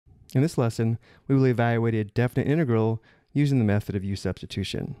In this lesson, we will evaluate a definite integral using the method of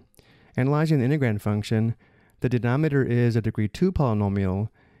U-substitution. Analyzing the integrand function, the denominator is a degree 2 polynomial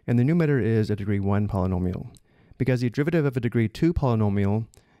and the numerator is a degree 1 polynomial. Because the derivative of a degree 2 polynomial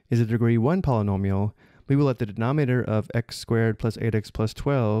is a degree 1 polynomial, we will let the denominator of x squared plus 8x plus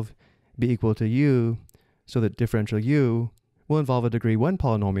 12 be equal to u, so that differential u will involve a degree 1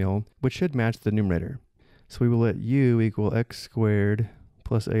 polynomial, which should match the numerator. So we will let u equal x squared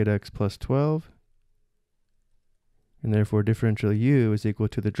plus 8x plus 12, and therefore differential u is equal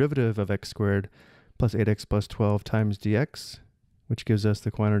to the derivative of x squared plus 8x plus 12 times dx, which gives us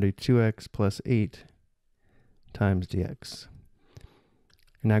the quantity 2x plus 8 times dx.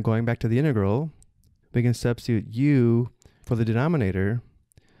 And now going back to the integral, we can substitute u for the denominator,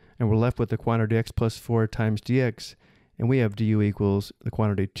 and we're left with the quantity x plus 4 times dx, and we have du equals the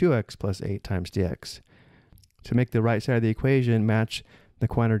quantity 2x plus 8 times dx. To make the right side of the equation match the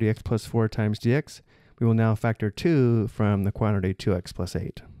quantity x plus 4 times dx, we will now factor 2 from the quantity 2x plus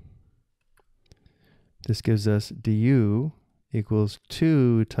 8. This gives us du equals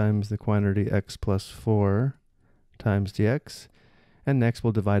 2 times the quantity x plus 4 times dx, and next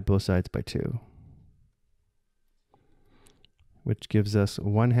we'll divide both sides by 2, which gives us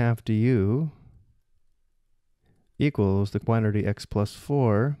 1/2 du equals the quantity x plus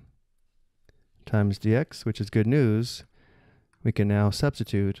 4 times dx, which is good news. We can now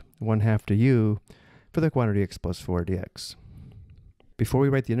substitute 1/2 du for the quantity x plus 4 dx. Before we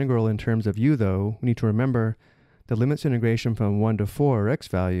write the integral in terms of u, though, we need to remember the limits integration from 1 to 4 are x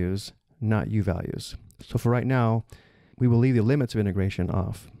values, not u values. So for right now, we will leave the limits of integration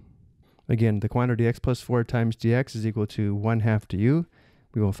off. Again, the quantity x plus 4 times dx is equal to 1/2 du.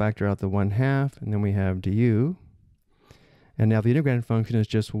 We will factor out the 1/2, and then we have du. And now the integrand function is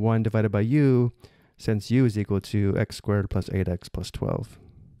just 1 divided by u, since u is equal to x squared plus 8x plus 12.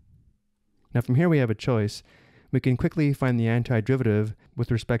 Now from here we have a choice. We can quickly find the antiderivative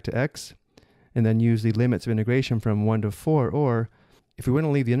with respect to x, and then use the limits of integration from 1 to 4, or if we want to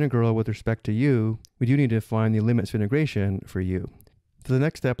leave the integral with respect to u, we do need to find the limits of integration for u. For the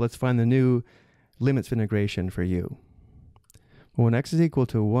next step, let's find the new limits of integration for u. Well, when x is equal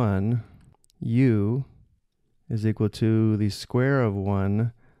to 1, u is equal to the square of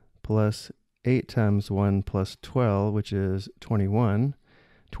 1 plus 8 times 1 plus 12, which is 21.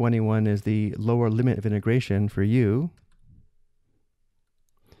 21 is the lower limit of integration for u.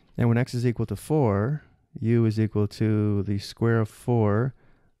 And when x is equal to 4, u is equal to the square of 4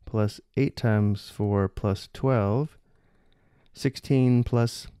 plus 8 times 4 plus 12. 16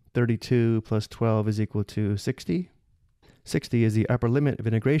 plus 32 plus 12 is equal to 60. 60 is the upper limit of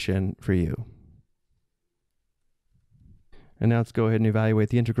integration for u. And now let's go ahead and evaluate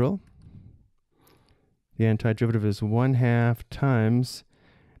the integral. The antiderivative is 1/2 times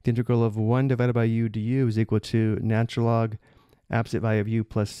the integral of 1 divided by u du is equal to natural log absolute value of u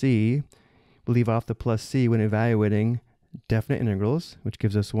plus c. We'll leave off the plus c when evaluating definite integrals, which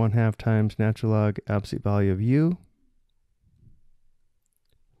gives us 1/2 times natural log absolute value of u.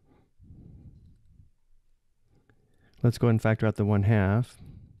 Let's go ahead and factor out the 1/2.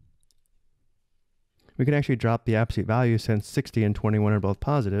 We can actually drop the absolute value since 60 and 21 are both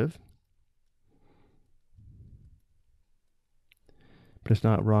positive. But it's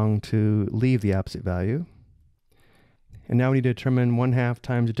not wrong to leave the absolute value. And now we need to determine 1/2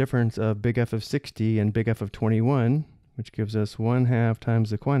 times the difference of big F of 60 and big F of 21, which gives us 1/2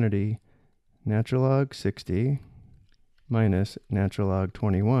 times the quantity natural log 60 minus natural log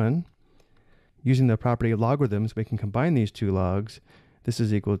 21. Using the property of logarithms, we can combine these two logs. This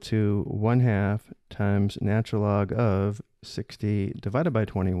is equal to 1/2 times natural log of 60 divided by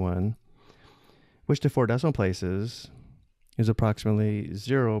 21, which to 4 decimal places is approximately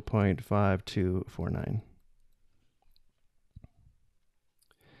 0.5249.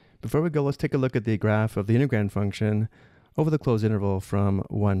 Before we go, let's take a look at the graph of the integrand function over the closed interval from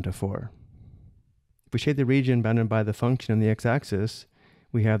 1 to 4. If we shade the region bounded by the function on the x-axis,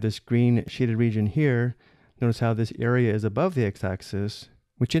 we have this green shaded region here. Notice how this area is above the x-axis,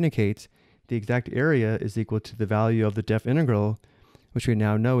 which indicates the exact area is equal to the value of the def integral, which we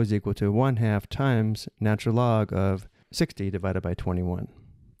now know is equal to 1/2 times natural log of 60 divided by 21,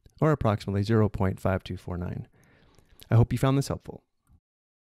 or approximately 0.5249. I hope you found this helpful.